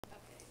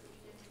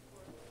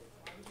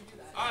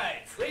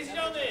Ladies and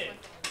gentlemen,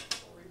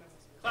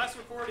 class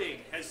recording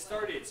has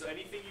started, so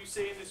anything you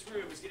say in this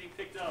room is getting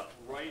picked up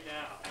right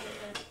now.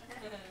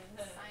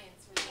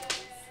 Science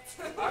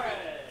videos. All right.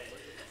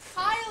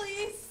 Hi,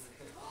 Elise.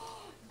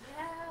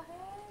 Yeah,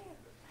 hey.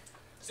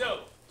 So,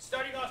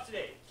 starting off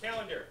today,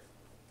 calendar.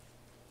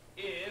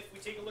 If we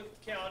take a look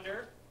at the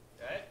calendar,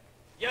 okay,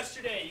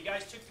 yesterday you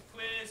guys took the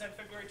quiz on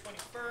February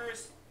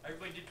 21st.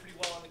 Everybody did pretty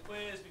well on the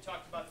quiz. We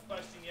talked about the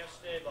question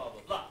yesterday, blah,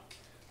 blah, blah.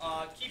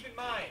 Keep in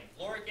mind,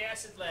 lauric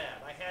acid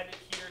lab. I had it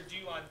here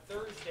due on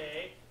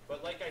Thursday,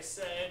 but like I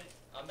said,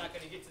 I'm not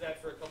going to get to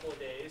that for a couple of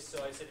days. So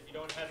I said if you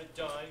don't have it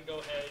done,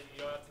 go ahead. You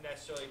don't have to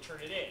necessarily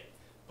turn it in.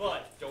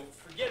 But don't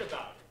forget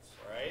about it,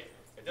 all right?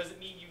 It doesn't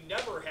mean you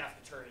never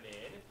have to turn it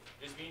in.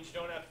 It just means you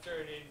don't have to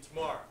turn it in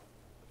tomorrow,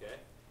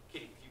 okay?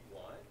 Kitty, if you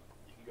want,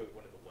 you can go to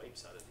one of the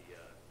wipes out of the,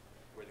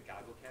 where the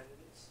goggle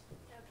cabinet is.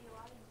 That would be a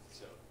lot.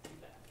 So do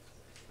that.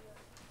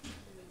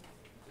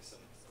 Just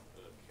some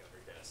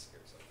cover desk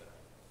or something.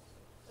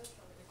 That's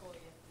probably the goal.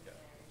 Yeah.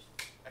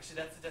 Actually,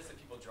 that's the desk that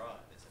people draw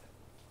on, isn't it?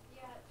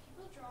 Yeah,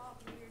 people draw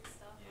weird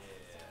stuff.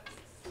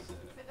 Yeah.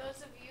 For those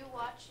of you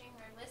watching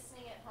or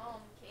listening at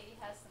home, Katie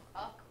has some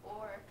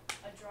or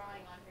a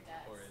drawing on her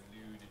desk. Or a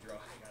nude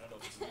drawing. I don't know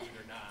if it's nude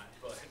or not,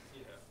 but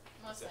you know.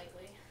 Most so.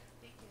 likely.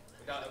 Thank you.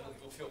 Now Emily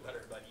will feel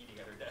better about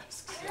eating at her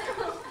desk.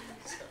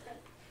 So,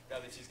 now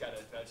that she's got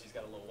a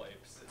little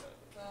wipes.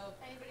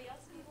 Anybody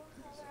else need one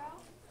while they're out?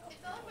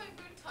 It's not like my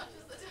food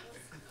touches the desk.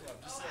 Yeah, I'm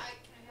just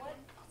saying. What?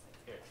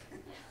 Here.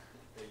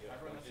 There you go.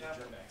 Everyone Get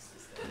Germex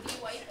instead.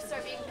 The wipes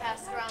are being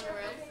passed around the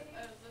room.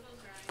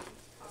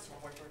 That's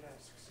one wipe for a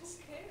desk.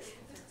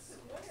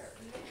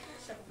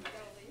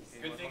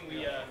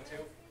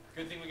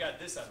 Good thing we got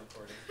this on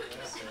recording.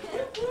 So,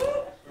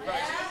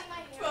 Yeah.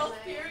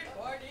 12th period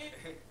party.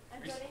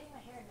 I'm donating my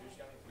hair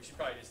now. we should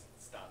probably just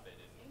stop it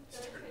and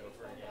start it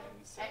over again.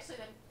 So. Actually,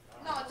 then.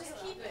 No, just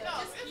keep it. No,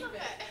 Just keep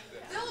it.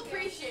 They'll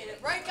appreciate it,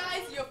 right,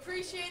 guys? You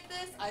appreciate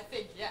this? I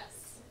think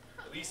yes.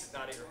 Elise is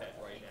nodding her head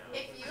right now.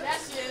 If you,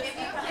 Yes, she is. if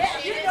you Yeah,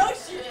 appreciate you it, know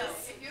she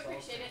is. If you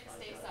appreciate it,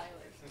 stay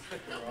silent.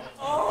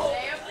 Oh.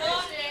 They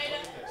appreciate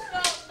it.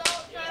 No,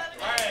 try that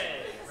again. All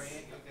right.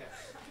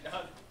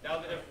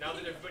 Now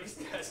that everybody's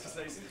desk is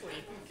nice and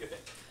clean, good.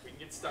 We can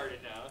get started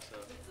now. So.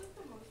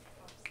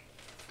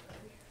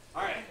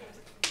 All right.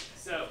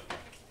 So,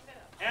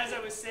 as I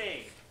was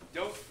saying,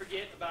 don't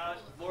forget about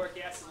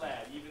lauric acid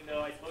lab. Even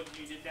though I told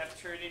you you didn't have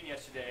to turn it in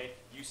yesterday,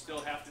 you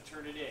still have to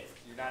turn it in.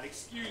 You're not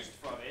excused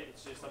from it.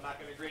 It's just I'm not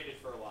going to grade it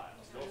for a while.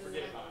 So don't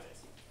forget about it.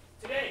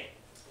 Today,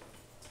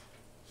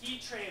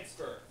 heat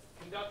transfer,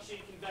 conduction,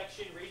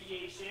 convection,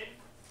 radiation.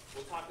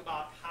 We'll talk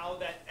about how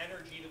that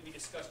energy that we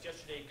discussed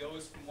yesterday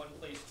goes from one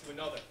place to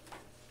another.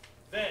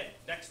 Then,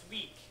 next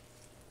week,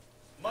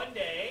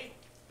 Monday,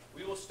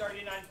 we will start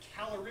in on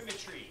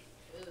calorimetry.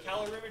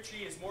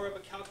 Calorimetry is more of a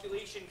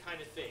calculation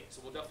kind of thing.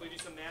 So we'll definitely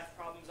do some math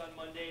problems on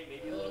Monday,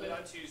 maybe a little bit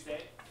on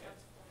Tuesday.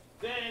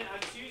 Then, on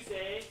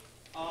Tuesday,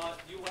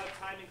 you will have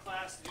time in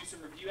class to do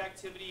some review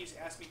activities,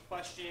 ask me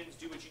questions,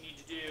 do what you need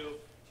to do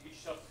to get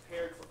yourself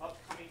prepared for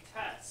upcoming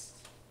tests.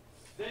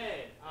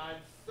 Then, on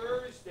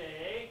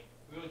Thursday,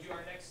 we will do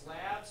our next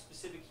lab,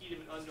 specific heat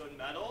of an unknown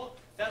metal.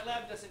 That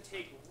lab doesn't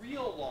take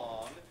real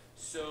long,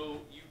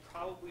 so you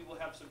probably will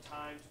have some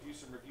time to do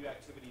some review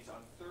activities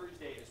on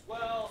Thursday as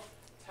well.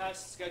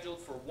 Test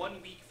scheduled for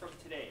 1 week from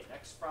today,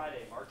 next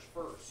Friday, March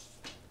 1st.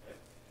 Okay.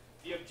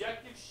 The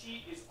objective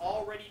sheet is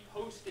already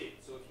posted,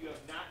 so if you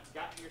have not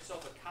gotten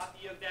yourself a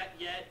copy of that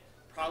yet,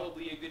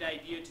 probably a good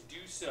idea to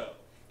do so.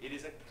 It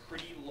is a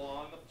pretty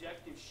long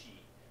objective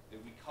sheet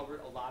that we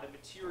covered a lot of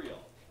material.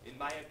 In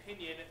my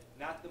opinion,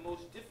 not the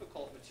most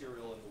difficult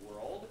material in the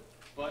world,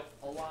 but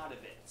a lot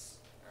of it.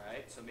 All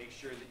right, so make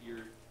sure that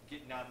you're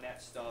getting on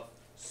that stuff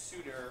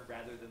sooner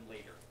rather than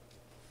later.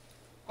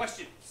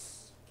 Questions?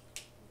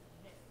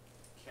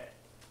 Okay.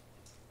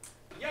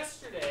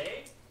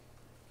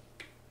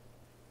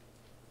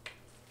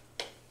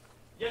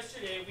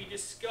 Yesterday we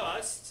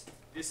discussed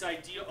this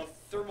idea of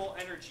thermal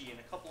energy and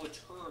a couple of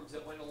terms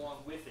that went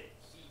along with it,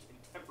 heat and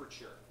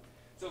temperature.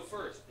 So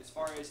first, as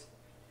far as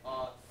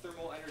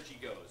thermal energy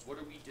goes, what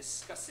are we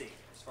discussing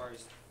as far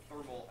as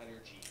thermal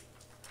energy?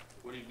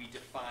 What did we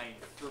define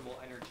thermal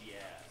energy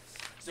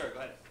as? Sarah, go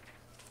ahead.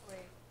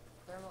 Wait,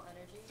 thermal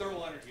energy?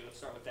 Thermal energy, let's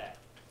start with that.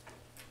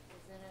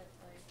 Isn't it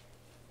like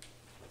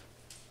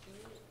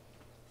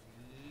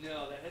heat?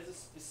 No, that has a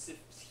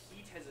specific,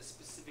 heat has a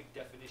specific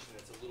definition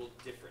that's a little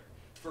different.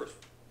 First,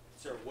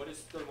 Sarah, what does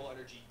thermal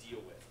energy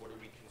deal with? What are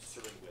we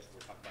concerned with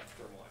when we're talking about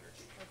thermal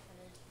energy? Like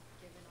energy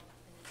given off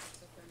in a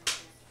thermal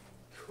reaction?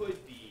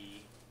 Could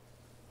be,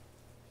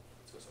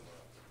 let's go somewhere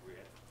else. Do you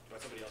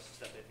want somebody else to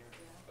step in here?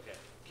 Yeah. Okay.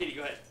 Katie,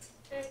 go ahead.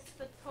 It's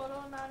the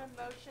total amount of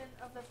motion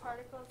of the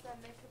particles that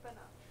make up an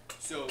atom.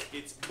 So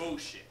it's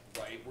motion,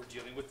 right? We're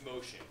dealing with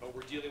motion, but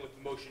we're dealing with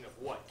motion of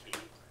what,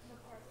 Katie? The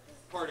particles.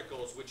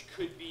 Particles, which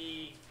could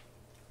be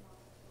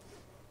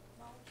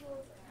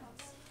Molecules or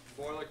atoms.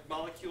 more like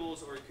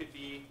molecules, or it could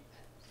be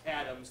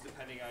atoms,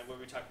 depending on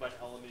whether we talk about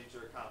elements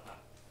or a compound.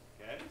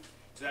 Okay?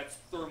 So that's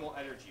thermal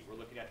energy. We're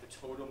looking at the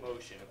total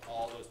motion of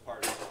all those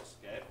particles,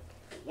 okay?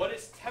 What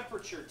does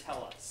temperature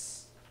tell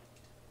us?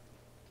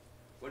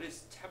 What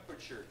does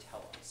temperature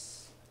tell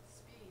us?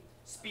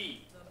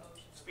 Speed.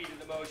 Speed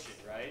of the motion,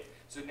 right?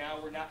 So now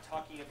we're not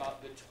talking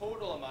about the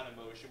total amount of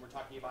motion, we're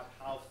talking about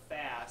how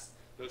fast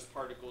those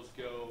particles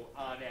go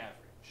on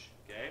average,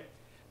 okay?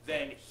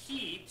 Then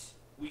heat,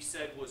 we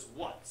said was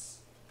what?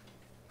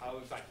 How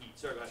about heat?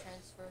 Sorry about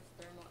Transfer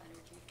of thermal energy.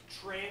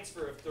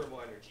 transfer of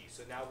thermal energy.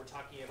 So now we're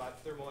talking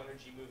about thermal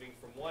energy moving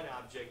from one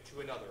object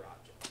to another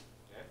object,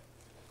 okay?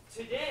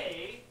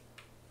 Today,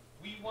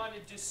 we want to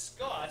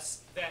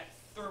discuss that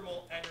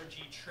thermal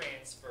energy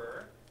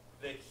transfer,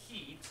 the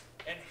heat,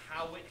 and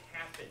how it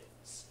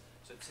happens.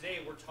 So today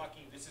we're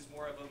talking, this is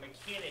more of a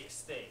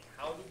mechanics thing.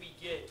 How do we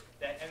get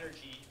that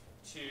energy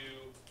to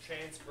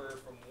transfer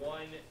from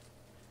one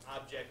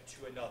object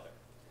to another?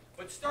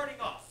 But starting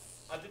off,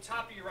 at the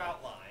top of your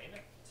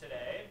outline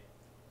today,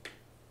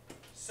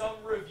 some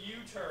review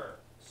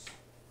terms.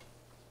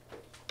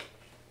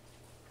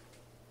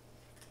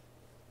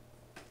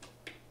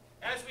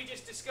 As we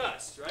just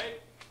discussed,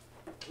 right?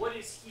 What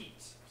is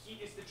heat?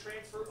 Heat is the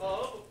transfer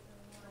of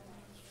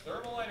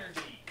thermal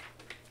energy.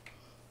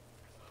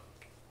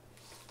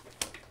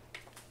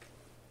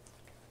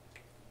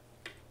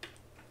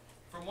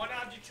 From one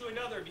object to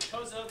another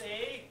because of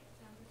a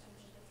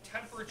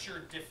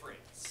temperature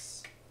difference.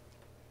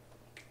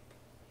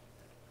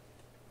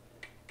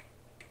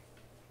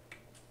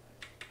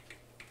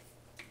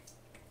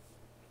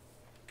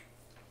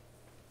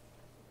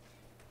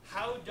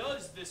 How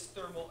does this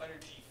thermal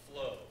energy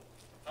flow?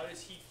 How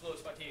does heat flow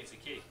spontaneously?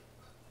 Kate?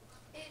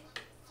 It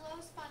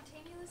flows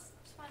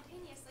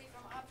spontaneously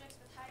from objects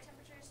with high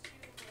temperatures to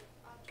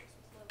objects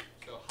with low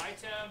temperatures. So high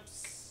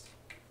temps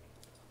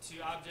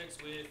to objects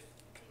with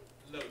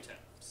low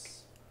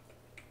temps.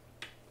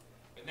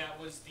 And that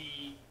was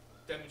the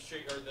the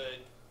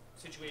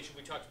situation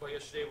we talked about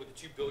yesterday with the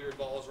two billiard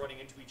balls running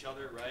into each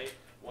other, right?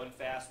 One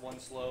fast, one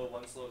slow,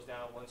 one slows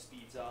down, one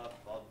speeds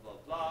up, blah, blah,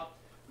 blah.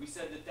 We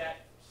said that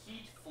that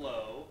heat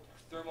flow,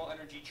 thermal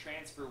energy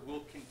transfer,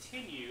 will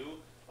continue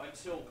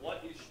until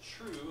what is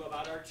true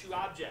about our two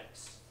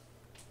objects?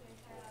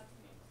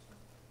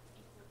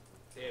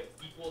 They have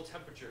equal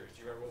temperatures.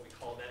 Do you remember what we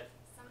call that?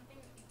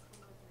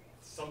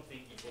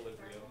 Something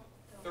equilibrium.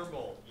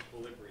 Thermal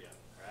equilibrium,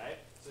 right?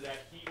 So that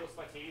heat will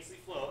spontaneously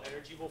flow,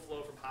 energy will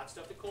flow from hot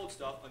stuff to cold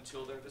stuff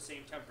until they're the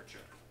same temperature.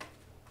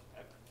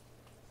 Okay.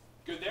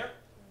 Good there?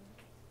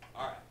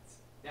 All right.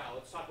 Now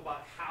let's talk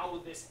about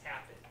how this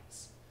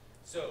happens.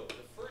 So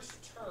the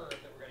first term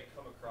that we're going to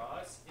come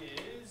across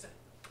is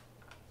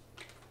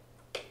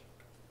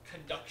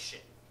conduction.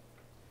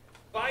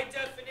 By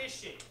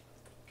definition,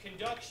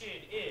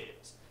 conduction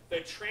is the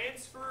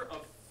transfer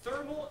of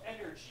thermal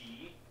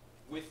energy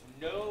with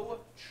no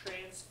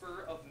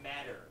transfer of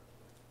matter.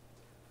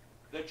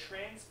 The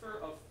transfer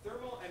of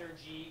thermal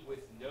energy with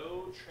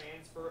no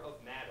transfer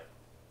of matter.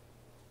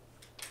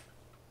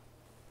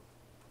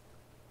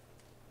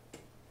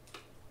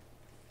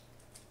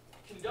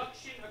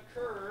 Conduction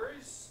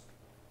occurs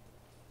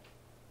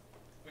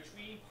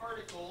between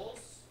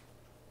particles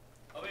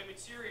of a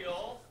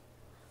material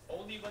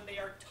only when they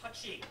are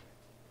touching.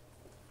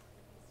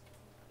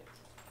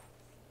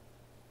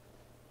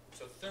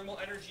 So thermal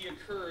energy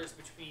occurs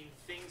between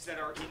things that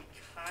are in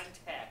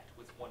contact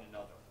with one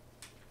another.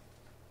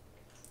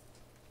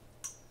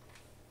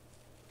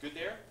 Good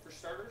there for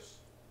starters?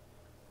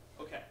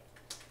 Okay,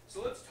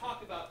 so let's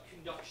talk about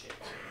conduction.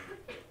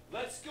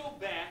 Let's go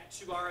back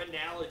to our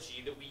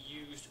analogy that we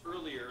used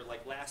earlier,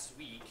 like last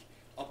week,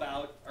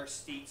 about our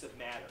states of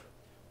matter.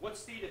 What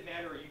state of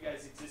matter are you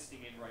guys existing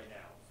in right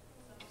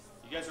now?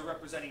 You guys are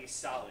representing a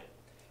solid.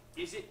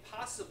 Is it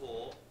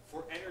possible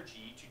for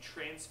energy to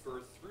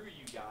transfer through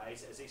you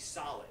guys as a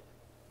solid?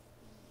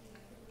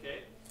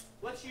 Okay,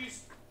 let's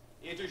use,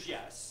 answer's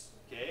yes.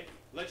 Okay,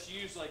 let's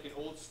use like an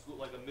old school,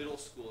 like a middle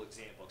school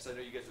example, because I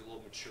know you guys are a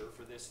little mature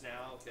for this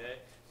now, okay?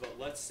 But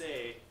let's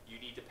say you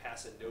need to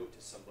pass a note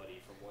to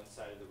somebody from one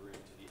side of the room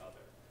to the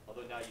other.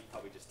 Although now you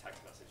probably just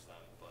text message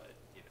them, but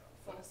you know,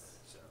 whatever.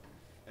 So,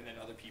 and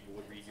then other people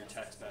would read your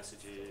text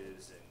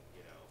messages and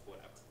you know,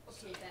 whatever.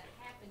 Okay, that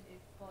happened,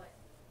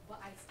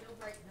 but I still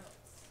write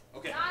notes.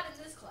 Okay. Not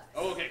in this class.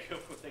 Oh, okay, go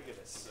think of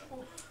this. So,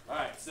 all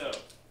right, so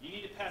you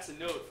need to pass a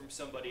note from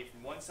somebody from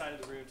one side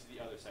of the room to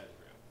the other side of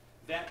the room.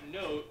 That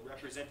note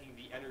representing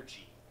the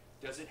energy,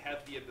 does it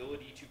have the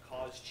ability to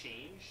cause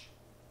change?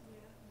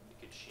 Yeah.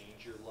 It could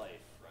change your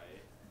life,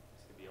 right?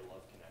 It's going to be a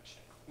love connection.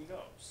 Who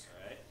knows,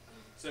 right?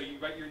 So you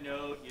write your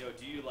note, you know,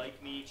 do you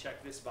like me?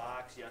 Check this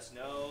box, yes,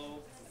 no,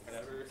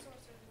 whatever.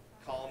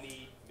 Call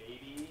me,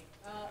 maybe.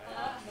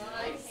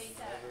 Nice. Hate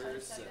that.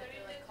 Whatever, So so-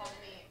 they like call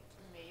me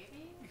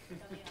maybe from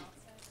the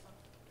outside.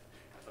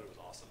 I thought it was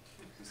awesome.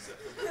 So,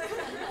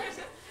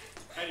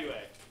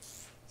 anyway,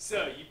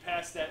 so you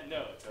pass that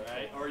note, all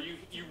right? Or you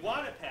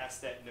want to pass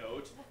that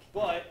note,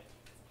 but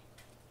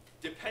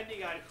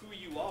depending on who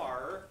you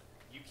are,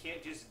 you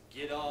can't just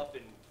get up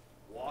and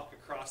walk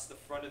across the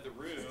front of the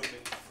room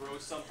and throw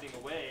something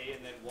away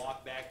and then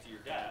walk back to your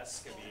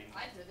desk. I mean,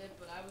 I did it,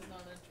 but I was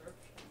not an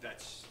interruption.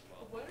 that's,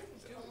 well. What are you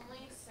doing?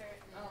 Only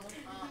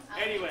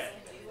certain Anyway.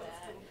 outlets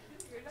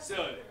can do that.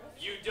 So,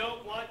 you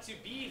don't want to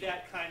be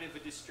that kind of a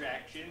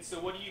distraction, so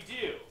what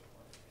do?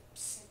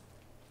 Psst,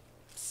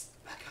 psst,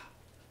 back up.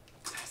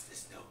 Pass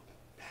this note.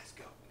 Pass,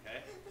 go,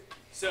 okay?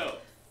 So,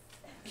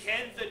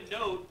 can the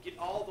note get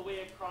all the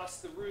way across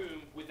the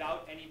room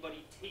without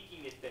anybody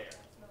taking it there?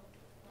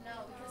 No,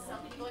 because some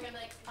people are gonna be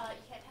like,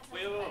 you can't pass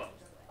Wait, wait, wait.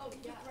 Oh,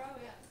 yeah.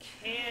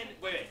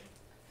 Wait.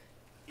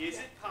 Is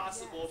it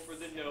possible for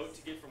the note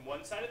to get from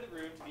one side of the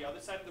room to the other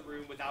side of the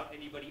room without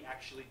anybody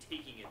actually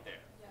taking it there?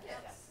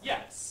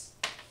 Yes.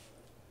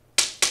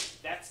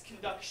 Yes. That's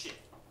conduction,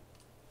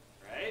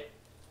 right?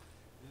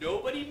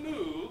 Nobody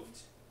moved,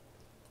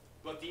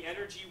 but the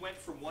energy went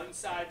from one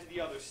side to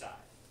the other side.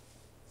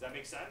 Does that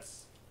make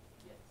sense?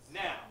 Yes.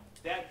 Now,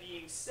 that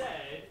being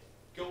said,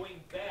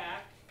 going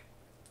back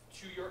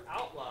to your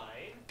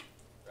outline,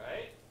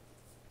 right?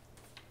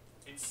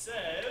 It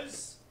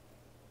says,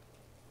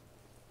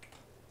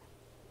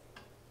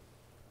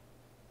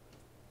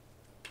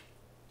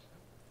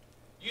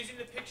 using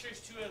the pictures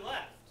to the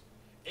left,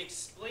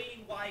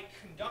 explain why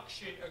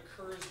conduction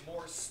occurs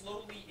more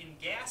slowly in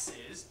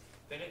gases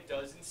than it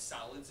does in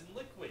solids and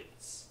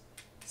liquids.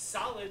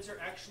 Solids are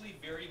actually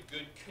very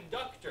good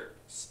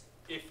conductors,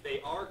 if they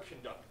are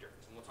conductors,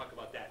 and we'll talk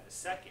about that in a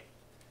second.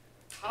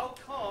 How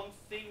come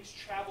things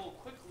travel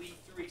quickly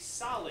through a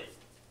solid?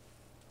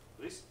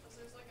 Please? Because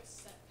there's like a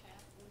set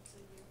path into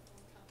uniform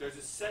contact. There's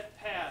a set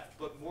path,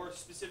 but more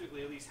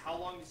specifically, at least, how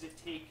long does it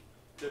take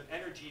the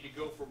energy to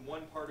go from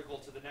one particle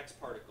to the next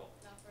particle?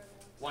 Not very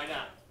long. Why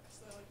not?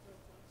 So they're like real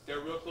close. They're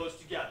real close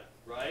together,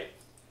 right?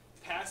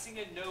 Passing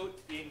a note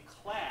in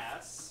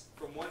class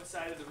from one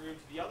side of the room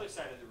to the other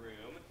side of the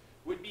room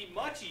would be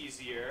much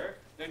easier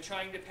than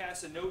trying to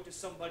pass a note to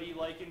somebody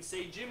like in,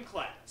 say, gym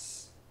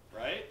class,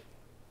 right?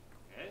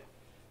 Okay?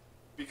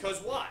 Because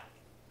why?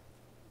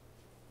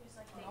 There's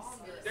like Longer.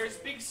 big spaces. There's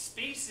big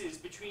spaces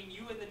between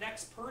you and the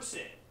next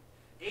person,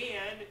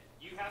 and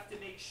you have to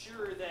make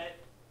sure that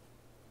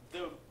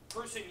the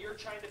person you're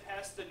trying to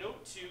pass the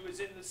note to is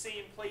in the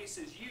same place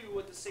as you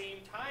at the same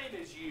time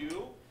as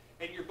you,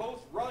 and you're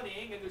both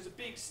running, and there's a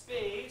big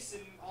space,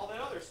 and all that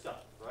other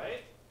stuff,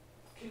 right?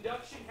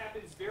 Conduction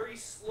happens very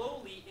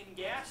slowly in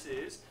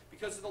gases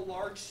because of the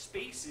large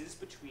spaces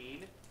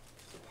between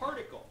the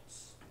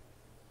particles.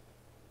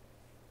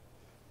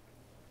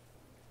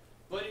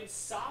 But in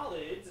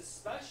solids,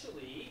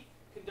 especially,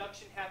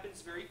 conduction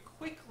happens very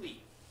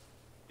quickly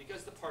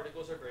because the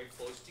particles are very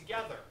close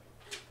together.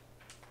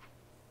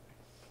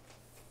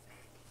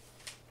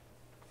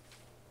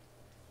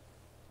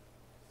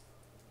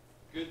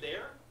 Good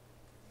there?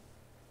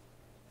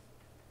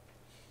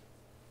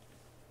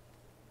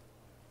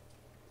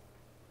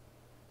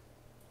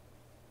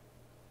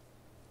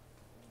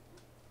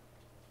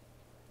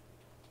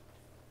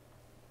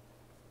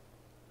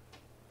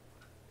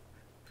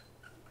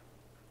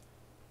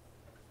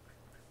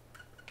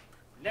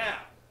 Now,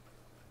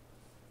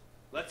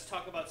 let's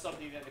talk about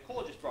something that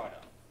Nicole just brought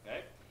up,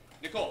 okay?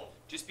 Nicole,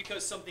 just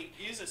because something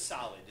is a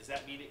solid, does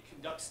that mean it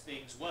conducts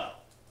things well?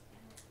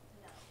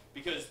 No.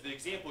 Because the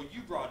example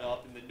you brought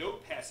up in the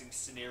note passing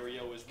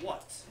scenario is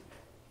what?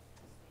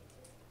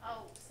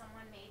 Oh,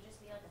 someone may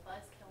just be like a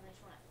buzzkill and they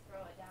just want to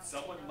throw it down.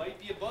 Someone might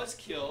be a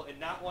buzzkill and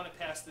not want to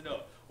pass the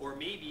note. Or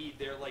maybe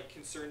they're like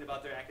concerned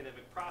about their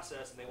academic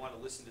process and they want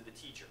to listen to the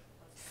teacher.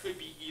 Could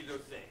be either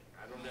thing.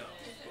 I don't know.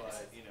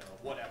 But, you know,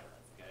 whatever.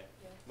 Okay?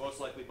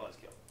 Most likely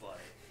buzzkill, but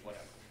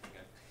whatever.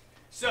 Okay?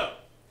 So,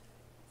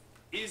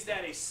 is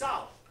that a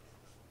solid?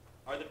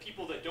 Are the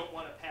people that don't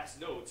want to pass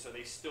notes, are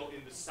they still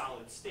in the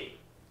solid state?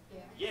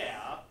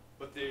 Yeah,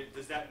 but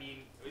does that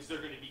mean, is there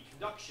going to be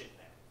conduction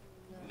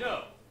then?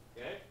 No.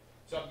 Okay?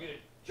 So I'm going to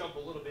jump a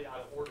little bit out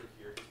of order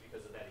here just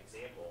because of that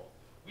example.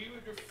 We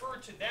would refer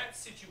to that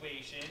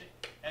situation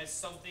as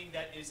something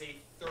that is a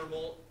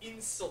thermal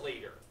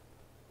insulator.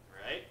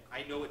 Alright?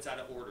 I know it's out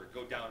of order.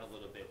 Go down a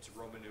little bit to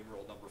Roman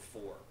numeral number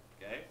 4.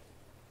 Okay?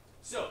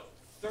 So,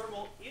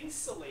 thermal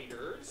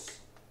insulators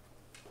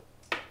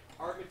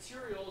are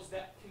materials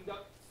that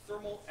conduct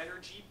thermal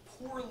energy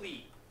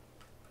poorly.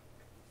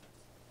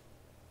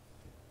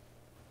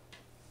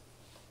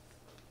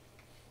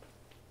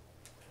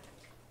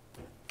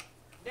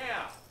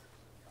 Now,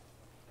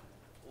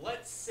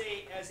 let's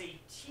say as a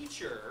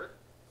teacher,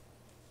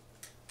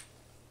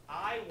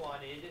 I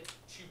wanted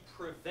to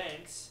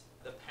prevent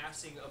the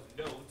passing of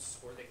notes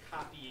or the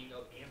copying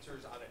of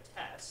answers on a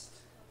test,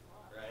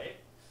 right?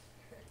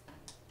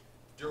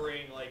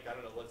 During, like, I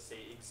don't know, let's say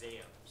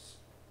exams,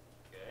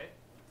 okay?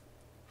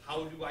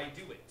 How do I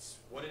do it?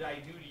 What did I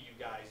do to you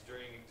guys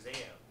during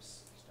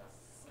exams?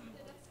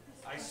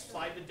 I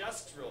slide the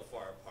desks real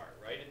far apart,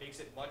 right? It makes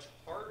it much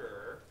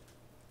harder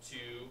to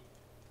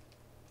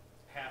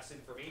pass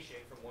information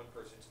from one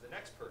person to the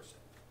next person,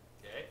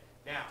 okay?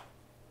 Now,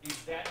 is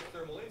that a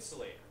thermal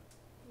insulator?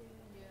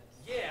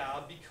 Yes. Yeah,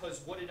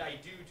 because what did I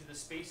do to the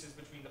spaces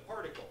between the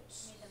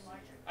particles? Made them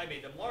larger. I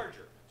made them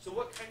larger. So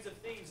what kinds of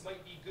things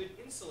might be good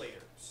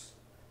insulators?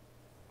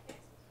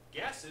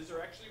 Gases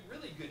are actually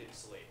really good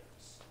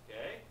insulators,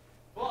 okay?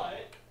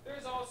 But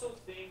there's also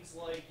things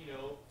like, you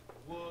know,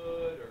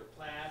 wood or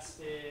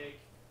plastic,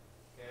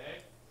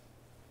 okay?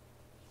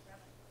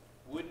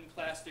 Wood and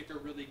plastic are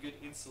really good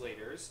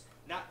insulators,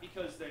 not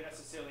because they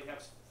necessarily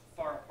have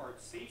far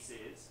apart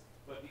spaces,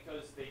 but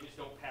because they just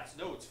don't pass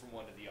notes from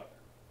one to the other,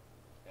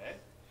 okay?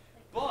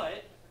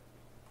 But,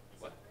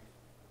 what?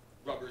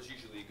 Rubber is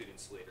usually a good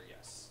insulator,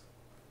 yes.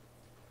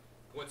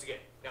 Once again,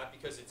 not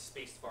because it's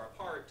spaced far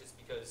apart, just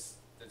because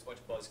there's a bunch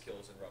of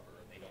buzzkills in rubber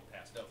and they don't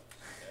pass notes,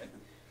 okay?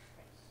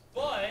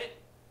 But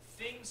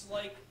things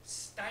like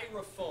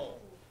styrofoam,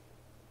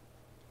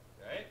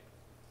 right?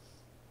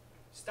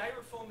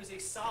 Styrofoam is a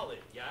solid,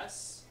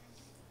 yes?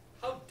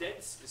 How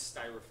dense is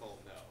styrofoam,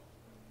 though?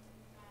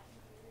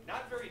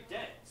 Not very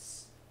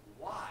dense.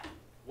 Why?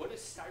 What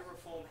does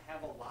styrofoam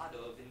have a lot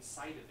of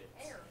inside of it?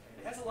 Air.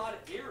 It has a lot of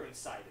air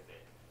inside of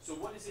it. So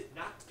what does it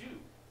not do?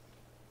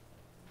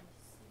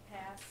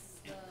 Pass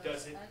It the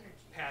doesn't energy.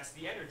 pass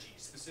the energy.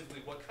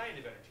 Specifically, what kind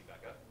of energy,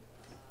 Becca?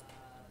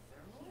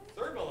 Thermal?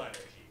 Thermal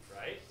energy,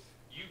 right?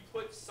 You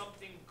put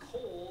something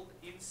cold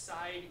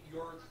inside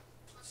your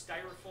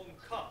styrofoam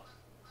cup.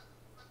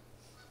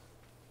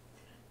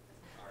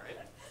 All right?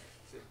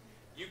 So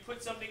you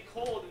put something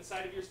cold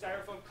inside of your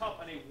styrofoam cup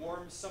on a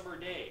warm summer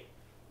day.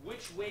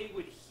 Which way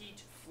would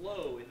heat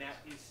flow in that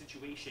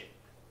situation?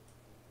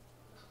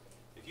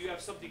 If you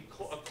have something,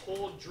 a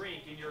cold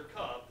drink in your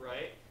cup,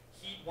 right?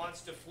 Heat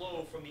wants to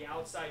flow from the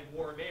outside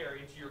warm air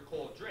into your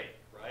cold drink,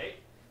 right?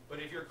 But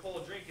if your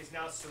cold drink is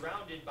now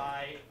surrounded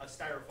by a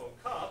styrofoam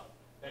cup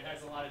that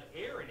has a lot of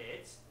air in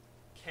it,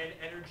 can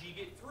energy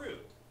get through?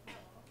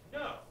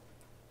 No.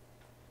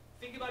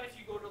 Think about if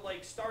you go to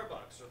like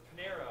Starbucks or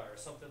Panera or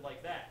something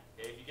like that.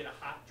 Okay? If you get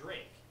a hot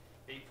drink,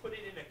 they put it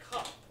in a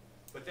cup,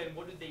 but then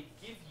what do they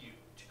give you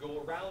to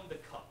go around the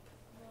cup?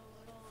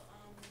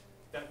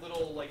 That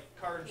little like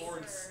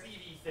cardboard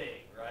sleevey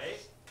thing, right?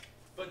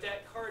 But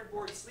that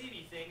cardboard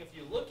sleevey thing, if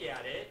you look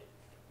at it,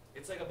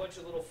 it's like a bunch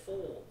of little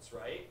folds,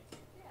 right?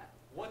 Yeah.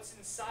 What's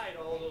inside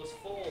all those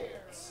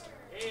folds?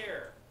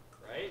 Air,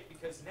 right?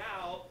 Because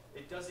now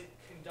it doesn't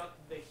conduct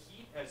the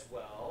heat as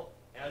well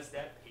as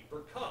that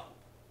paper cup,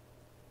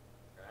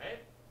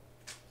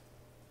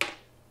 right?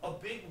 A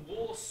big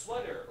wool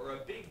sweater or a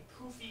big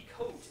poofy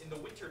coat in the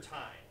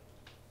wintertime.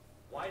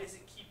 Why does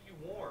it keep you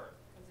warm?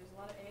 Because there's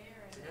a lot of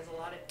air in It it. has a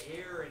lot of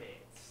air in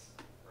it,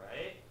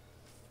 right?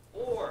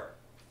 Or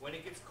when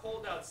it gets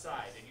cold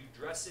outside and you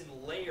dress in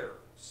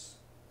layers,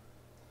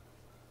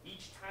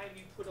 each time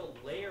you put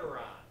a layer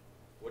on,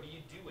 what are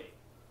you doing?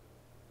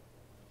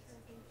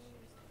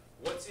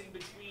 What's in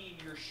between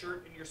your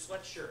shirt and your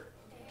sweatshirt?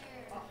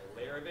 A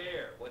layer of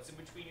air. What's in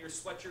between your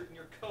sweatshirt and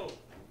your coat?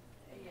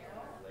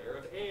 A layer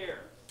of air,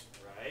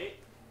 right?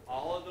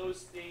 All of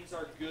those things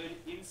are good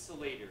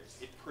insulators.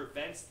 It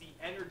prevents the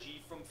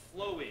energy from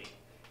flowing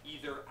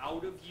either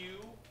out of you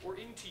or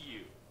into you.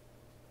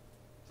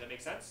 Does that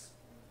make sense?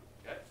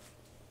 Okay.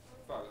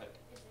 Far, go ahead.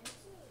 Is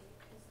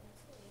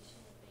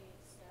insulation a big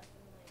step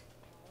in like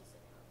walls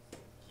and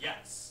houses?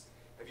 Yes.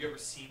 Have you ever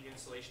seen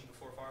insulation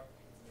before, Far?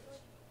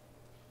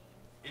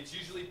 It's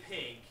usually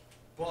pink,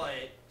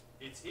 but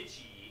it's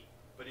itchy.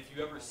 But if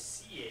you ever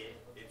see it,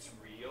 it's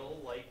real,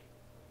 like,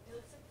 It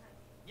looks like cotton.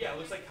 yeah, it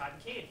looks like cotton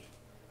candy.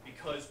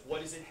 Because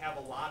what does it have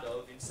a lot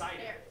of inside of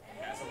it?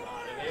 It has a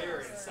lot of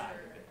air inside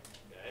of it.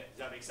 Okay? Does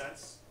that make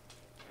sense?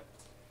 Okay.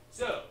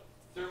 So,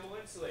 thermal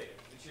insulators,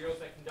 materials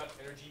that conduct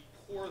energy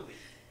poorly.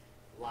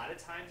 A lot of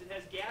times it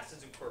has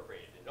gases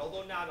incorporated in it,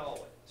 although not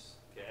always.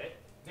 Okay?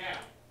 Now,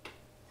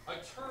 a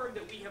term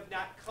that we have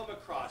not come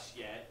across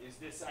yet is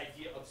this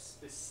idea of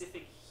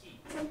specific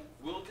heat.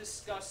 We'll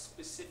discuss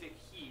specific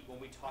heat when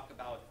we talk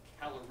about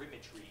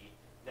calorimetry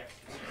next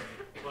week.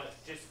 But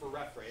just for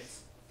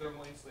reference,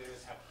 thermal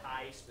insulators have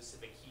high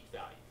specific heat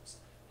values.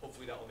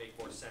 Hopefully that will make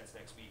more sense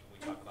next week when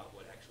we talk about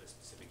what actually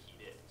specific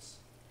heat is.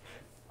 Okay?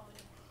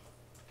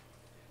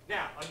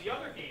 Now, on the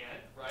other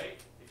hand, right,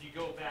 if you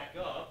go back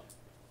up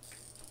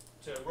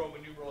to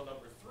Roman numeral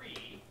number 3,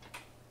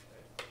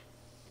 okay,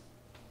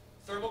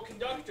 thermal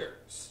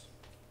conductors.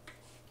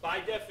 By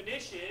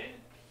definition,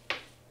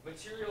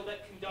 material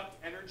that conduct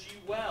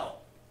energy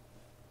well.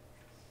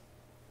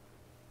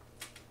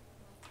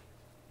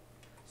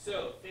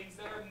 So, things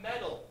that are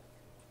metal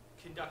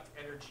conduct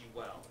energy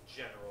well,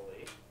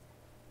 generally.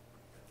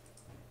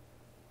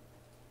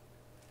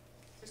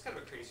 Here's kind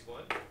of a crazy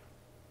one.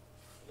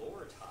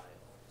 Floor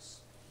tiles.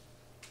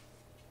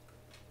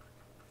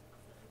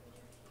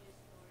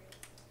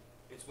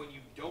 It's when you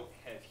don't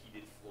have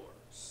heated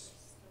floors.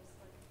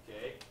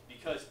 Okay?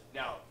 Because,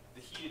 now,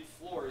 the heated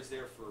floor is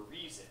there for a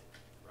reason,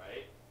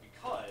 right?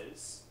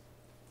 Because,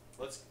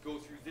 let's go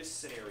through this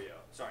scenario.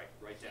 Sorry,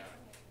 write down.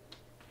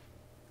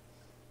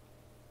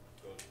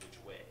 Goes which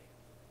way?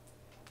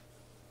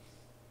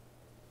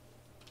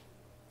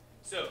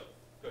 So,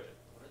 go ahead.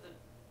 What are the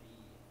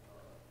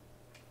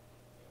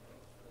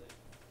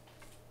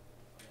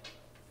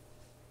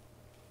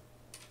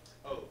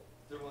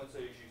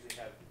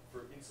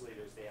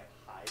insulators, they have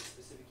high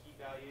specific heat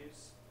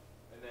values,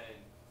 and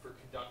then for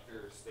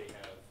conductors, they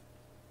have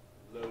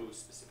low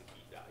specific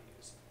heat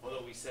values.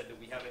 Although we said that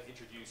we haven't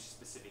introduced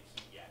specific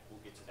heat yet.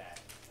 We'll get to that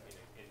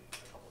in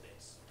a couple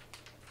days.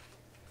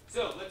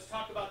 So let's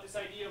talk about this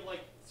idea of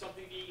like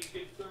something being a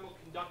good thermal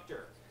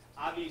conductor.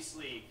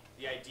 Obviously,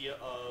 the idea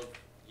of,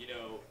 you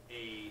know,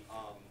 a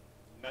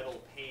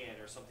metal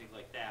pan or something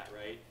like that,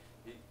 right?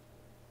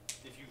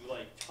 If you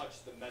like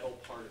touch the metal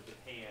part of the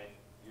pan,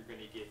 you're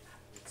going to get,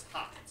 it's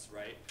hot,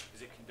 right?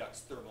 Because it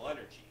conducts thermal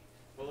energy.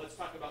 Well, let's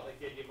talk about like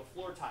the idea of a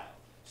floor tile.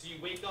 So you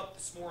wake up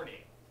this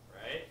morning,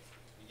 right?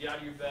 You get out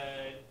of your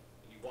bed,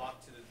 and you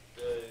walk to the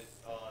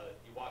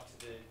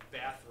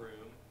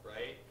bathroom,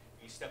 right?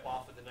 You step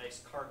off of the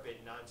nice carpet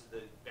and onto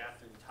the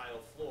bathroom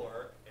tile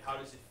floor, and how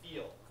does it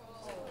feel?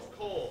 Cold.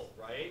 Cold,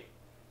 right?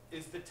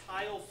 Is the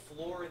tile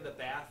floor in the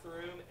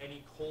bathroom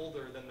any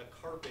colder than the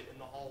carpet in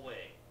the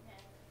hallway? No.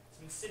 It's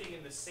been sitting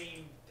in the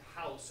same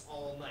house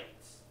all night.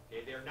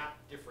 Okay, they're not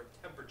different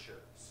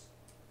temperatures.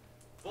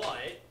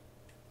 But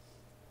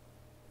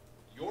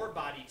your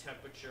body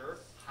temperature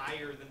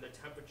higher than the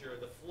temperature of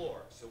the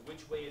floor. So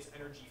which way is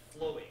energy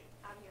flowing?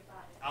 Out of your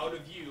body. Out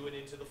of you and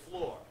into the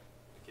floor.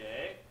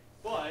 Okay?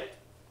 But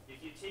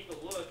if you take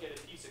a look at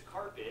a piece of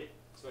carpet,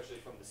 especially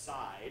from the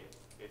side,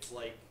 it's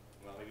like,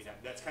 well, maybe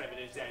not, that's kind of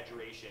an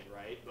exaggeration,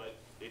 right? But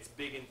it's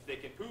big and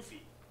thick and poofy.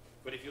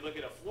 But if you look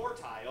at a floor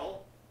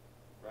tile,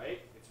 right,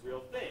 it's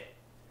real thin.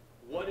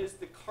 What does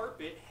the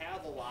carpet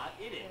have a lot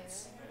in it?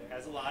 It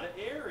has a lot of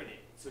air in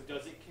it. So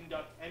does it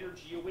conduct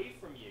energy away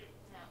from you?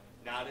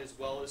 No. Not as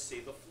well as, say,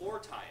 the floor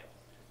tile.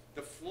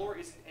 The floor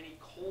isn't any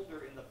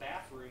colder in the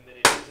bathroom than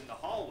it is in the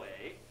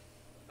hallway.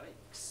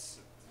 Yikes.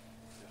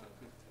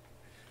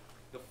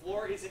 The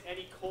floor isn't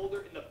any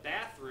colder in the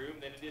bathroom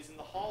than it is in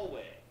the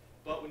hallway.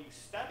 But when you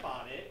step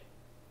on it,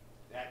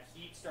 that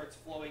heat starts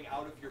flowing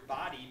out of your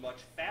body much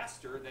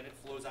faster than it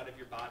flows out of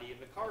your body in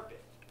the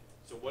carpet.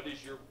 So what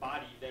does your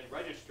body then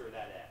register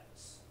that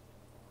as?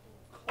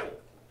 Cold.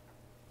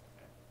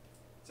 Okay.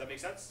 Does that make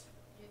sense?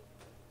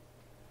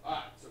 All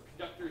right, so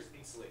conductors,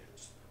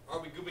 insulators. Are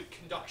we good with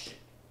conduction?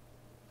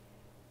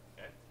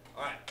 Okay.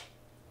 All right,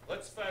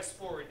 let's fast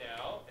forward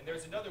now, and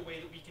there's another way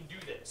that we can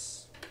do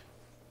this.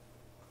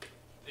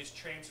 This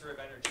transfer of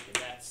energy, and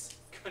that's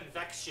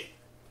convection.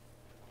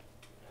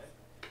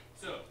 Okay.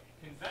 So,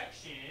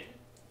 convection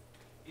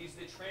is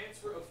the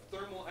transfer of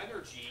thermal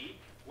energy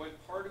when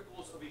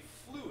particles of a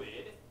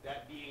fluid,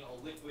 that being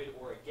a liquid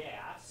or a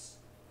gas,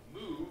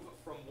 move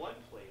from one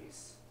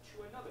place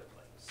to another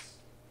place.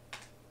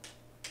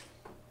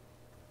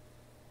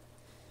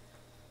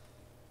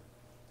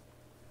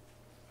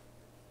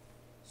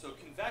 So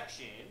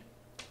convection,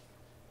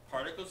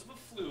 particles of a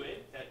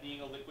fluid, that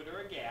being a liquid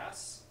or a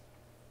gas,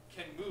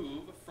 can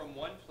move from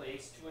one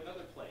place to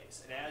another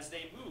place. And as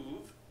they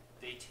move,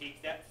 they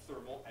take that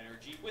thermal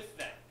energy with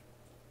them.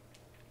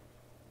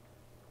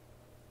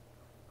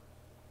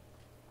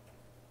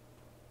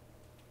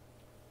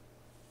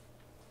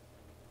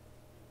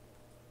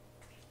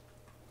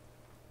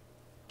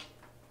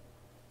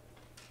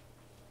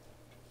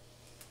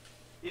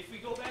 If we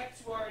go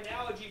back to our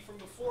analogy from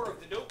before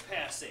of the note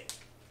passing,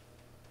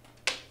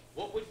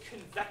 what would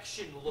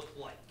convection look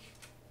like?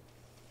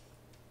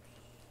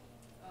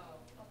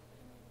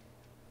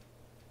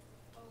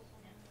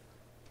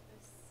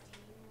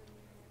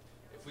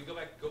 If we go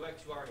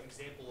back to our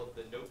example of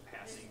the note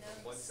passing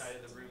from one side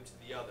of the room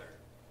to the other.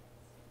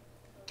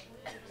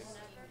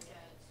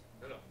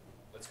 No.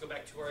 Let's go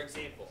back to our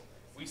example.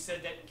 We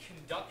said that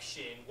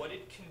conduction, what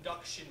did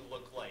conduction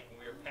look like when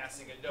we were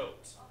passing a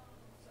note?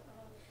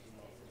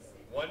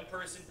 One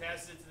person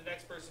passes it to the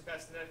next person,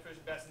 passes it to the next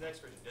person, passes it to the next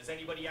person. Does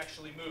anybody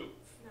actually move?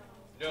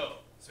 No.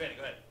 Savannah,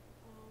 go ahead.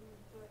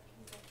 But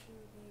convection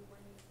would be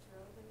when you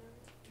throw the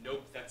note?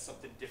 Nope, that's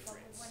something different.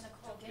 When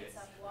Nicole gets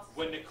up, walks.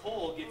 When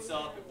Nicole gets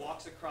up and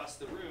walks across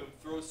the room,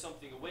 throws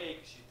something away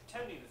because she's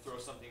pretending to throw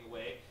something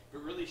away,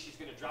 but really she's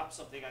going to drop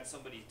something on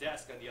somebody's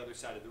desk on the other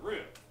side of the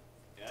room.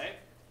 Okay?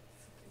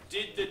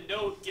 Did the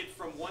note get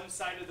from one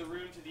side of the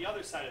room to the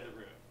other side of the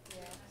room?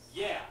 Yes.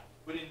 Yeah,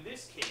 but in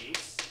this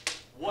case,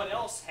 what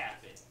else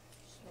happened?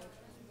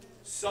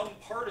 Some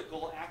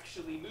particle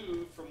actually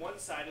moved from one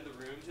side of the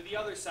room to the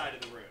other side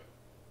of the room.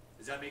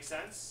 Does that make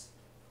sense?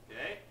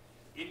 Okay?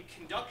 In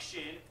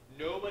conduction,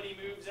 nobody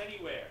moves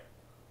anywhere.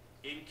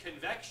 In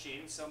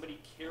convection, somebody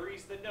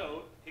carries the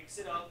note, picks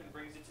it up, and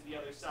brings it to the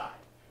other side.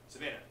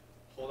 Savannah,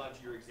 hold on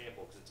to your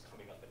example because it's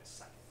coming up in a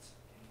second.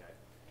 Okay?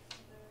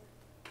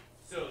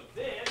 So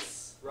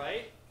this,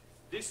 right,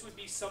 this would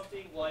be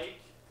something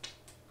like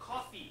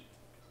coffee.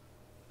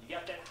 You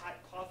got that hot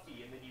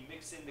coffee, and then you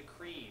mix in the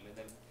cream, and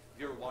then have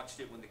you ever watched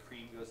it when the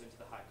cream goes into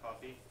the hot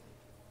coffee?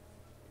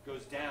 It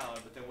goes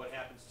down, but then what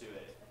happens to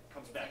it? It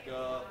comes back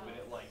up, and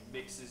it like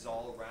mixes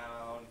all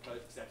around,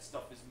 because that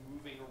stuff is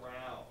moving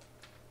around.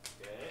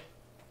 Okay?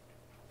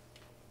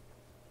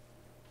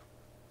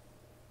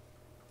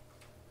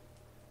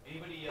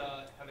 Anybody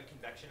have a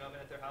convection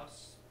oven at their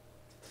house?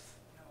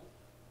 No.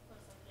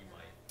 You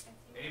might.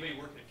 Anybody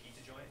work in a pizza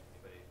joint?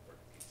 Anybody work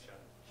in a pizza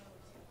shop?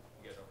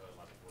 You guys don't really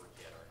want to work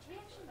yet, are you?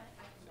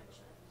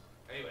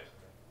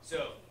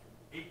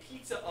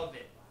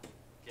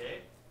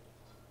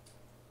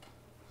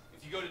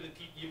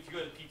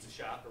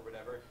 shop or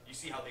whatever, you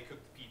see how they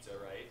cook the pizza,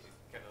 right? You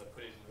kind of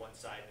put it in one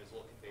side, and there's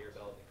a little conveyor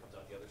belt, and it comes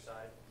out the other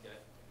side. Okay.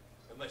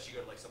 Unless you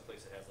go to like some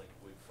place that has like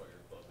wood fire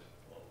above it,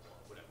 blah blah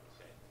blah, whatever.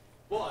 Okay.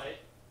 But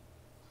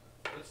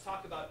let's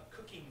talk about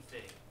cooking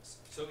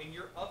things. So in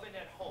your oven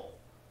at home,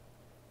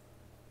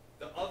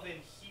 the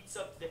oven heats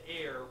up the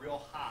air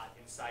real hot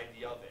inside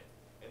the oven,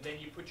 and then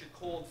you put your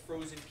cold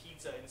frozen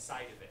pizza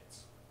inside of it.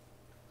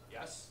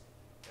 Yes?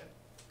 Okay.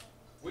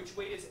 Which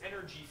way does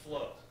energy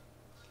flow?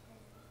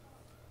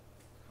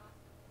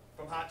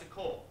 From hot to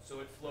cold. So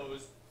it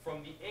flows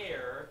from the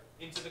air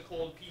into the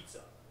cold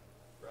pizza,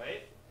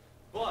 right?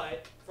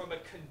 But from a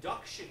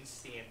conduction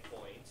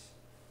standpoint,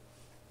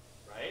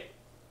 right,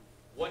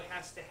 what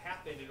has to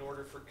happen in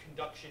order for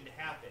conduction to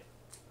happen?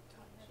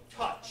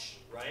 Touch,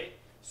 right?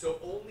 So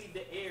only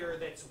the air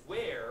that's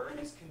where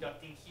is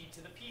conducting heat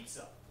to the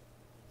pizza.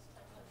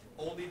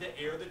 Only the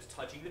air that's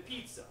touching the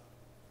pizza.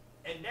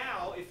 And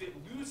now, if it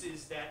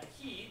loses that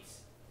heat,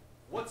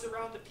 what's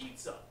around the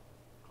pizza?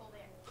 Cold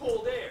air.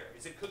 Cold air.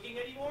 Is it cooking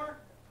anymore?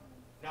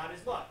 Not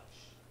as much,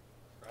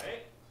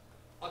 right?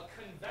 A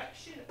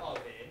convection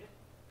oven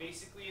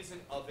basically is an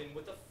oven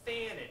with a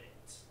fan in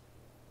it.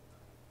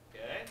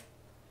 Okay?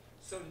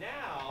 So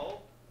now,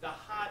 the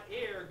hot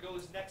air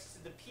goes next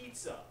to the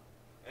pizza,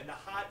 and the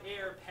hot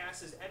air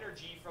passes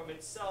energy from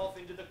itself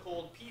into the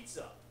cold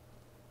pizza.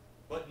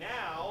 But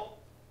now,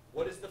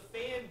 what does the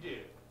fan do?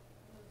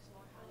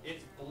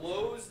 It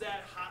blows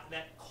that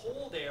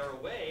cold air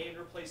away and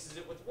replaces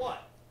it with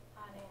what?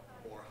 Hot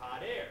air. More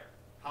hot air.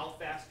 How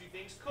fast do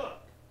things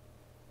cook?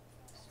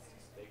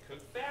 They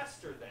cook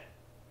faster then.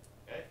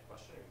 Okay,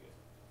 question, are you good?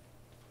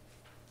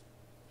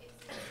 Is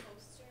it a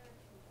toaster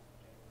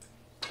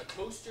or conductor? A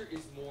toaster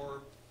is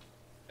more,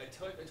 a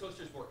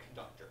toaster is more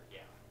conductor,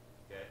 yeah.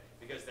 Okay,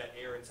 because that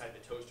air inside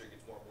the toaster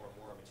gets more and more and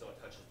warm until it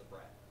touches the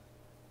bread.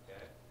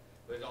 Okay,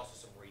 but there's also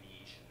some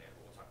radiation there,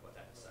 but we'll talk about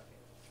that in a second.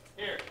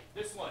 Here,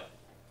 this one.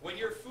 When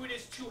your food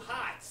is too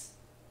hot,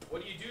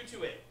 what do you do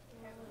to it?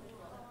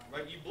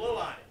 Right, you blow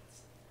on it.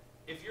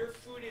 If your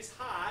food is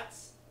hot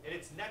and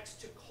it's next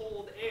to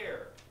cold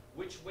air,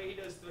 which way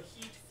does the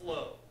heat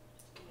flow?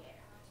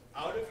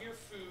 Out of your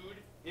food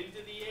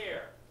into the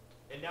air.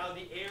 And now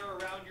the air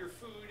around your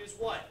food is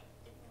what?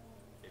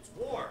 It's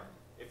warm.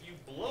 If you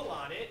blow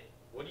on it,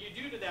 what do you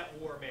do to that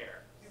warm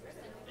air?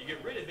 You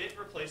get rid of it and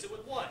replace it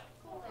with what?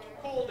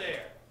 Cold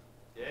air.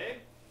 Okay?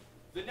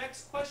 The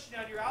next question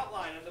on your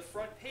outline on the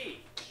front page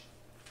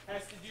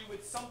has to do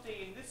with something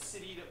in this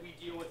city that we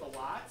deal with a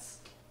lot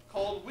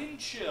called wind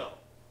chill.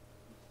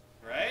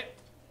 Right?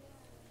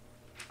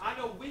 On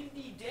a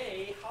windy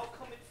day, how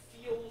come it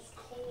feels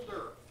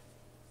colder?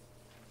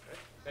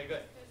 Okay,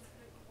 good.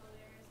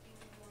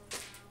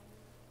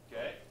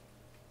 Okay?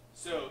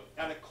 So,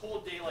 on a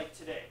cold day like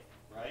today,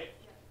 right?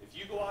 If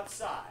you go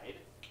outside,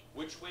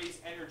 which way is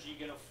energy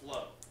going to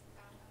flow?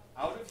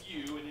 Out of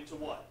you and into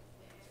what?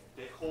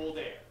 The cold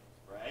air,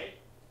 right?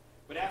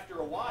 But after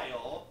a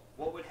while,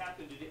 what would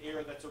happen to the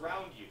air that's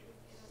around you?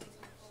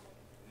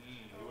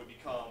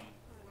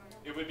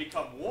 It would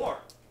become warm,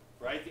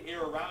 right? The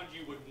air around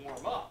you would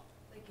warm up.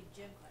 Like in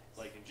gym class.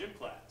 Like in gym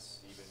class,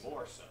 even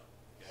more so,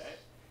 okay?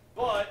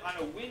 But on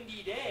a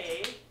windy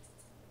day,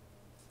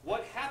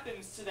 what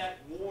happens to that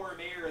warm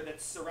air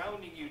that's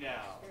surrounding you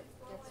now?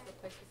 It gets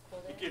replaced with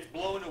cold air. It gets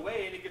blown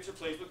away and it gets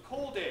replaced with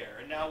cold air.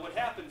 And now what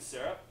happens,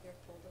 Sarah? You're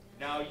colder.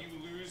 Now you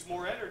lose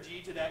more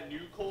energy to that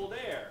new cold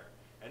air.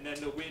 And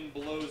then the wind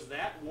blows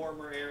that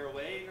warmer air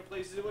away and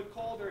replaces it with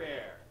colder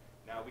air.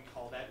 Now we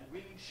call that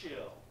wind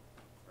chill,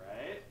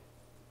 right?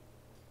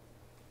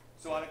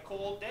 So on a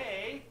cold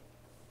day,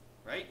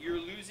 right, you're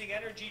losing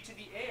energy to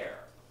the air.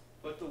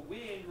 But the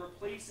wind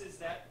replaces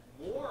that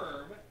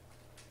warm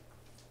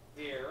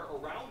air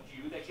around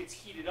you that gets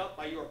heated up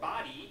by your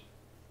body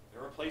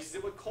and replaces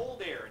it with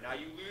cold air. Now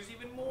you lose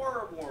even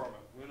more warm.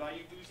 Now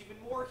you lose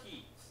even more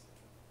heat.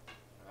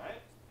 All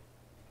right?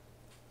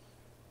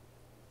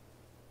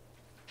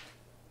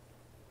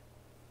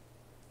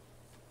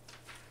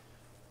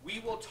 We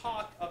will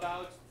talk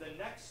about the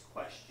next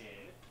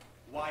question,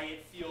 why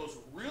it feels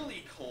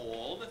really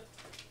cold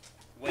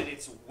when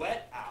it's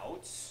wet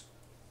out,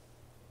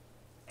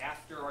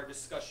 after our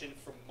discussion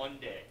from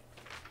Monday.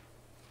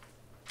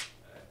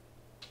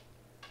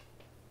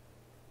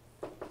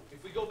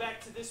 If we go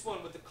back to this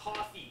one with the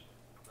coffee,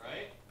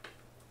 right?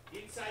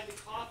 Inside the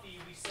coffee,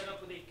 we set up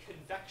with a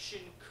convection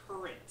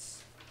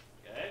current.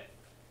 Okay?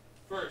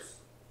 First,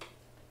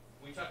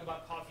 when we talk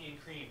about coffee and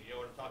cream, you know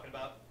what I'm talking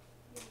about?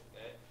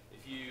 Okay?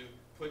 If you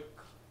put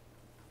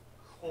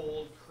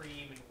cold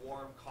cream and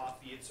warm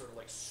coffee, it sort of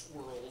like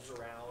swirls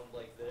around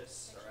like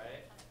this, all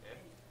right? Okay?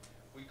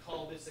 We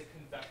call this a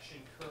convection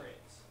current.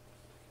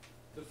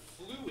 The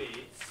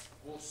fluids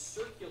will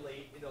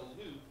circulate in a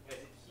loop as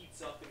it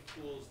heats up and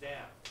cools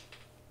down.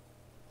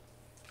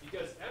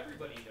 Because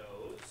everybody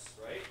knows,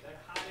 right, that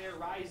hot air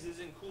rises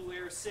and cool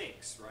air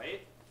sinks,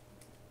 right?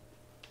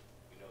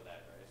 You know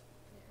that, right?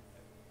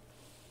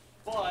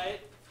 But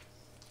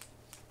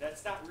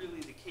that's not really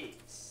the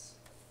case.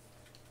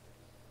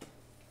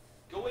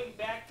 Going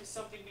back to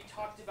something we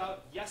talked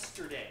about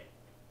yesterday,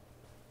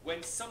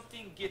 when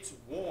something gets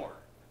warm,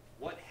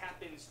 what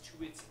happens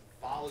to its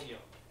volume?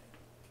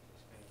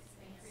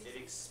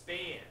 It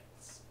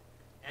expands.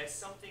 As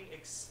something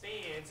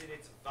expands and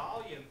its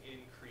volume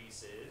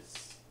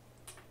increases,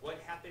 what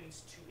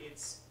happens to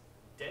its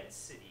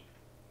density?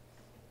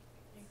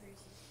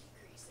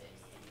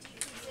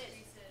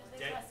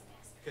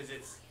 Because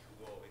it's,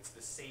 well, it's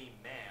the same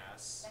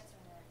mass,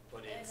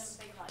 but it's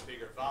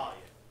bigger volume.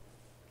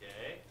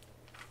 Okay?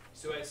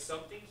 So as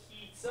something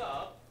heats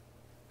up,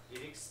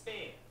 it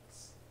expands.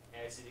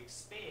 As it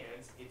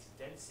expands, its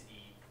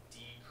density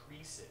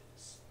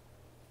decreases.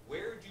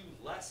 Where do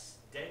less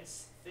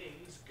dense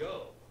things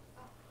go?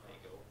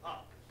 They go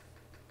up.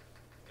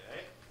 Okay?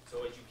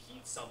 So as you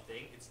heat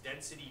something, its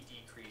density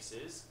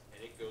decreases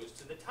and it goes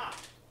to the top.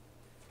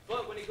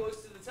 But when it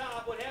goes to the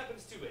top, what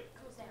happens to it?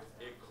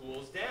 It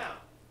cools down.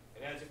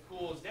 And as it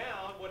cools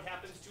down, what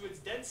happens to its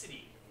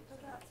density?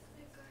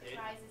 It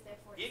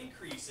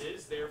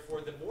increases,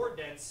 therefore the more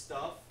dense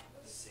stuff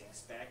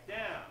sinks back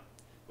down.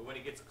 But when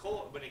it gets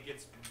cold, when it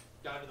gets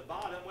down to the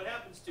bottom, what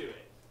happens to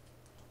it?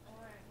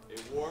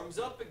 It warms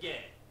up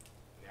again.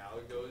 Now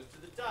it goes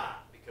to the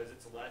top because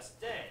it's less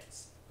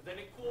dense. But then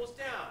it cools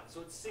down,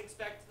 so it sinks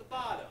back to the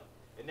bottom.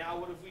 And now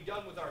what have we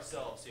done with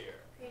ourselves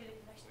here?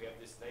 We have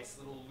this nice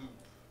little loop,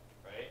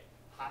 right?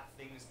 Hot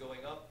things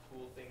going up,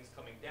 cool things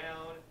coming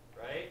down,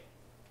 right?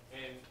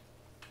 And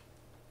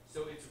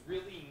so it's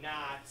really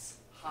not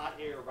hot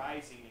air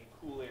rising and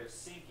cool air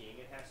sinking.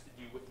 It has to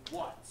do with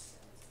what?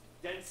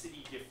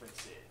 Density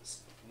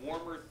differences.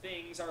 Warmer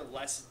things are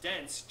less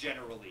dense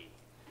generally.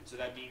 So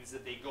that means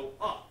that they go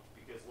up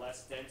because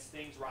less dense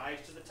things rise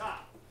to the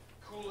top.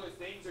 Cooler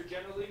things are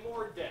generally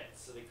more dense,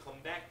 so they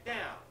come back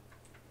down,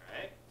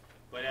 right?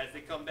 But as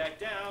they come back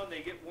down,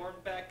 they get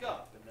warmed back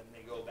up, and then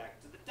they go back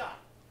to the top.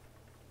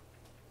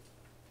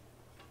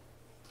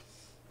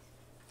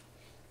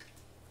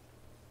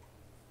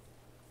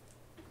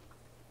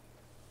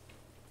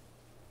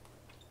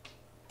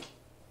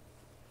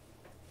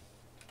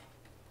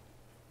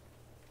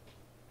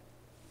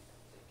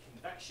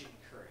 Convection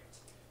current.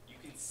 You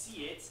can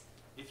see it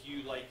if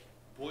you like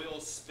boil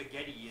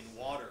spaghetti in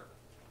water,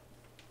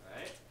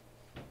 right?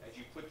 As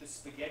you put the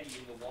spaghetti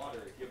in the water,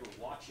 if you ever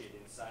watch it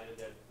inside of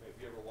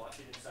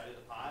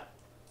the pot,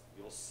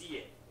 you'll see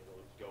it.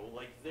 It'll go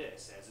like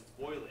this as it's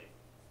boiling,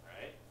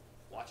 right?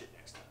 Watch it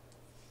next time,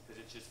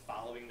 because it's just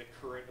following the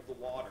current of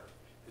the water.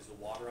 Because the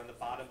water on the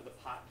bottom of the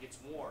pot gets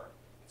warm,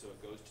 and so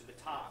it goes to the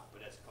top.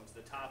 But as it comes to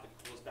the top,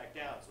 it cools back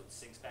down, so it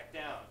sinks back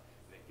down,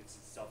 and it gets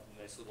itself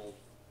a nice little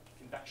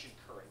convection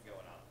current going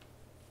on.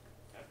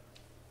 Okay?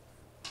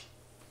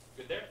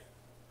 Good there?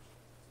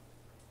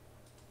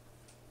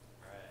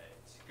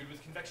 Alright. Good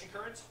with convection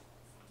current?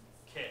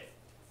 Okay.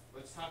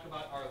 Let's talk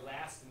about our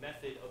last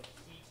method of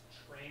heat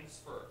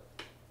transfer.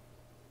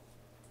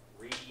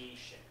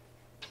 Radiation.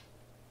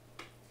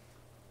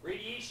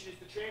 Radiation is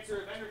the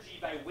transfer of energy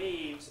by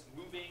waves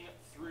moving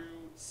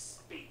through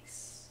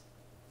space.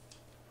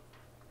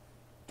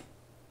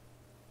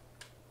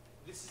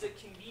 This is a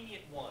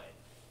convenient one,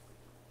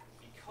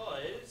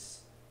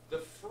 because the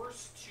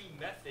first two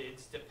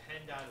methods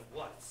depend on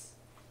what?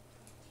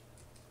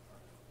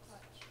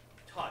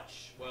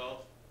 Touch.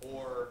 Well,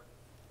 or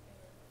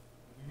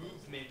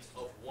movement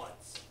of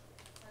what?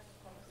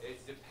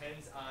 It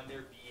depends on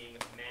there being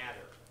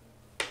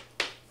matter.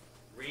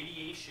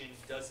 Radiation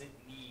doesn't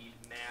need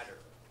matter.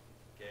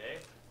 Okay?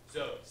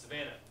 So,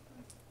 Savannah,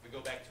 we go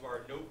back to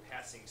our note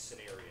passing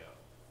scenario.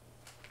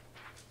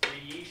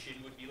 Radiation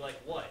would be like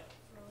what?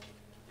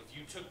 If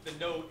you took the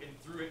note and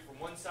threw it from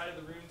one side of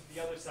the room to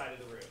the other side of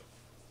the room,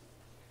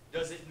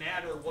 does it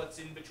matter what's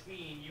in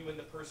between you and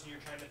the person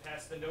you're trying to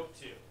pass the note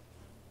to?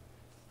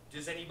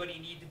 Does anybody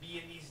need to be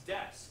in these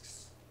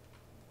desks?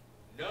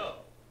 No.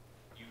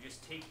 You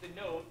just take the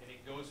note and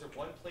it goes from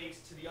one place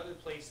to the other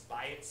place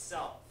by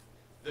itself.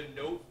 The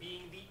note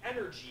being the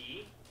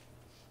energy,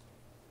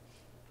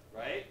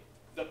 right?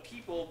 The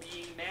people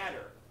being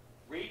matter.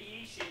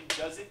 Radiation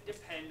doesn't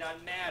depend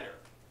on matter.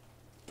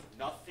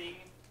 Nothing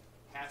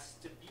has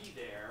to be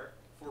there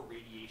for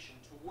radiation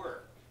to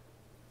work.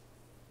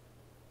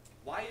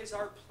 Why is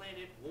our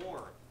planet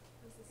warm?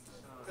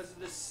 Because of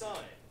the sun.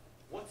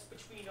 What's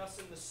between us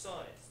and the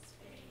sun?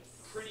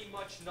 Pretty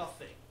much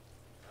nothing.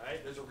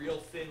 Right? There's a real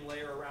thin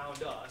layer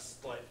around us,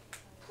 but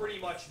pretty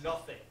much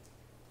nothing.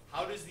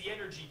 How does the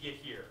energy get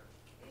here?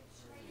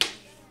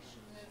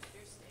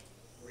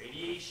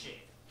 Radiation.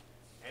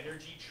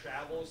 Energy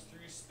travels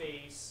through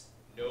space,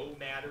 no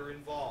matter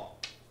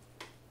involved.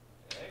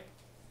 Okay?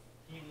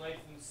 Heat and light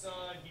from the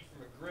sun, heat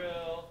from a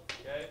grill.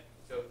 Okay?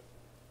 So,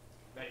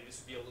 Maddie, this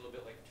would be a little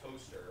bit like a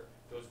toaster.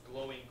 Those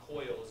glowing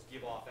coils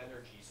give off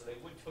energy, so they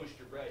would toast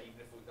your bread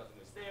even if nothing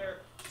was there.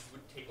 It just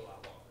would take a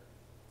lot longer.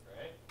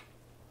 Right?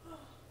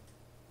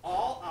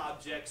 All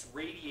objects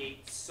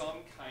radiate some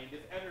kind of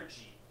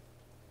energy.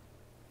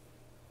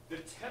 The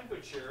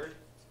temperature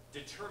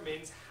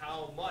determines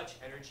how much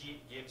energy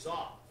it gives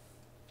off.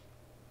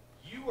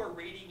 You are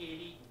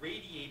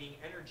radiating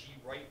energy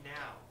right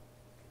now.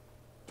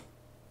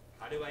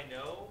 How do I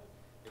know?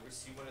 You ever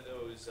see one of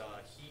those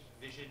heat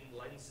vision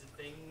lens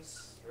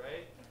things,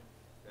 right?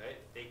 Right?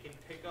 They can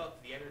pick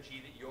up the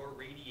energy that you're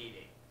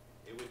radiating.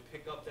 It would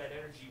pick up that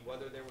energy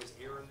whether there was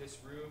air in this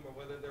room or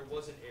whether there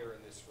wasn't air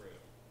in this room.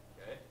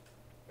 Okay?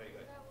 Very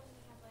good. That when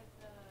you have like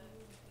the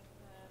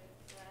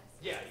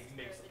glasses Yeah, you can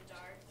make for the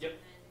dark, Yep. and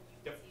then you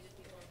Yep. can see the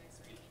people in the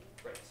green.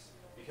 Right.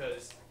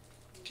 Because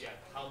yeah,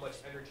 how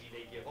much energy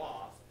they give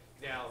off.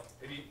 Now,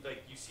 if you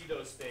like you see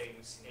those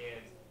things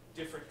and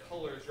different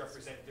colors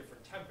represent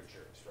different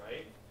temperatures,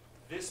 right?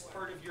 This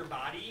part of your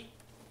body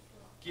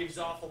gives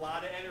off a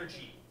lot of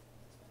energy.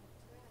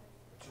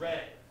 It's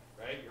red,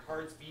 right? Your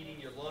heart's beating,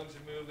 your lungs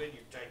are moving,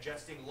 you're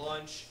digesting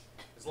lunch.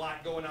 There's a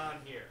lot going on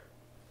here.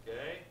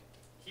 Okay?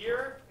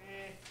 Here,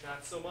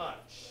 not so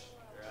much.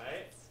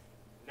 Right?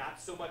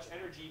 Not so much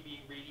energy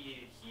being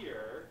radiated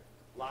here,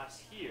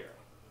 lots here.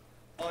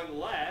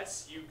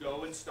 Unless you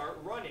go and start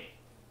running,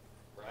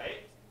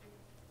 right?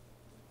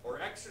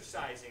 Or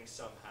exercising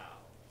somehow.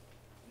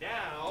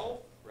 Now,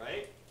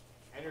 right,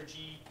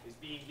 energy is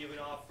being given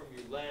off from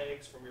your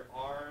legs, from your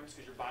arms,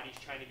 because your body's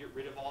trying to get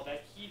rid of all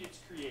that heat it's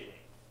creating.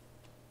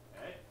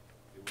 Okay?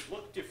 It would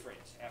look different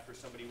after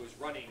somebody was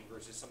running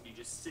versus somebody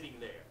just sitting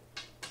there.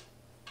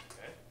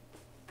 Okay?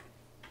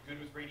 Good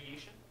with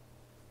radiation?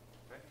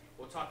 Okay?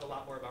 We'll talk a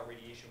lot more about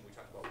radiation when we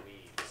talk about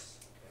waves.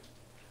 Okay?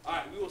 All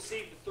right, we will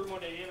save the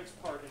thermodynamics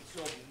part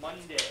until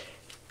Monday.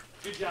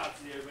 Good job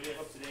today, everybody. I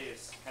hope today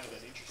is kind of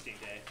an interesting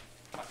day.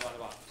 Talk a lot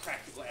about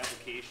practical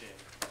application.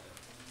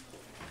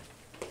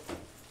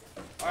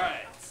 All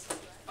right.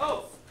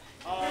 Oh,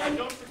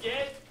 don't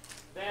forget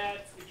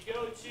that if you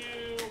go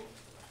to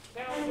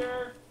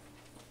calendar,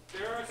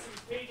 there are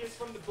some pages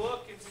from the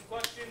book and some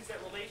questions that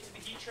relate to the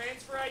heat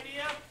transfer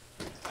idea.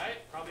 All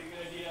right, probably a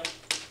good idea.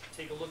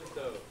 Take a look at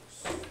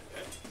those.